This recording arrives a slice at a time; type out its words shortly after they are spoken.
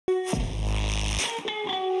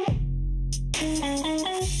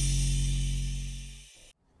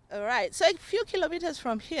Right, so a few kilometers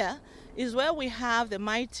from here is where we have the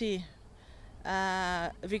mighty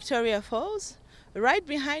Victoria Falls. Right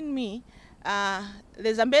behind me,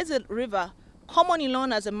 the Zambezi River, commonly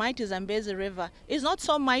known as the mighty Zambezi River, is not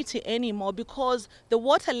so mighty anymore because the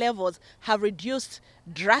water levels have reduced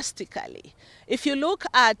drastically. If you look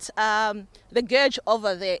at the gauge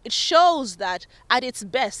over there, it shows that at its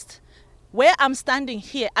best, where I'm standing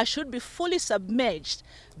here, I should be fully submerged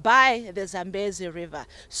by the Zambezi River.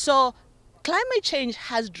 So climate change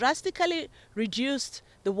has drastically reduced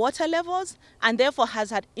the water levels and therefore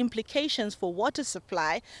has had implications for water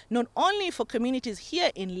supply, not only for communities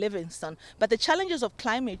here in Livingstone, but the challenges of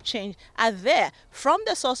climate change are there from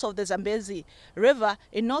the source of the Zambezi River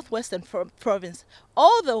in northwestern province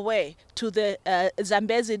all the way to the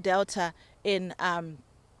Zambezi Delta in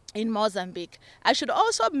Mozambique. I should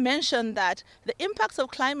also mention that the impacts of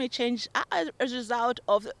climate change are a result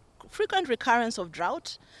of frequent recurrence of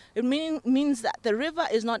drought. It means that the river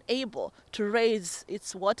is not able to raise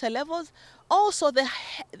its water levels. Also, the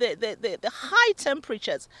high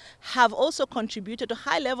temperatures have also contributed to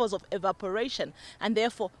high levels of evaporation and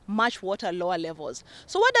therefore much water lower levels.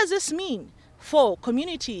 So what does this mean for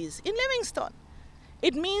communities in Livingstone?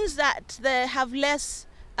 It means that they have less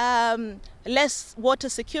water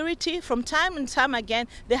security. From time and time again,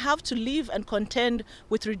 they have to live and contend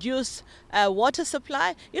with reduced water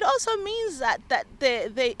supply. It also means that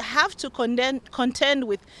they have to contend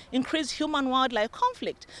with increased human-wildlife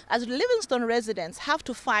conflict, as Livingstone residents have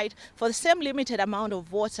to fight for the same limited amount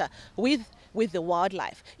of water with the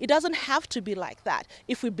wildlife. It doesn't have to be like that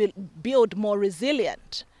if we build more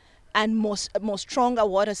resilient and more stronger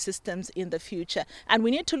water systems in the future. And we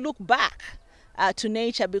need to look back to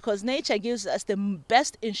nature, because nature gives us the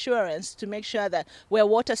best insurance to make sure that we're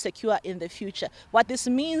water secure in the future. What this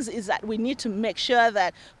means is that we need to make sure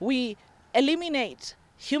that we eliminate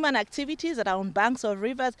human activities that are on banks of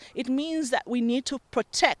rivers. It means that we need to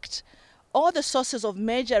protect all the sources of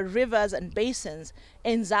major rivers and basins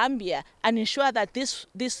in Zambia and ensure that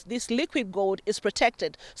this liquid gold is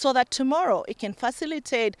protected so that tomorrow it can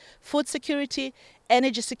facilitate food security,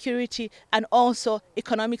 energy security, and also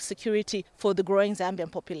economic security for the growing Zambian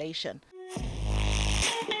population.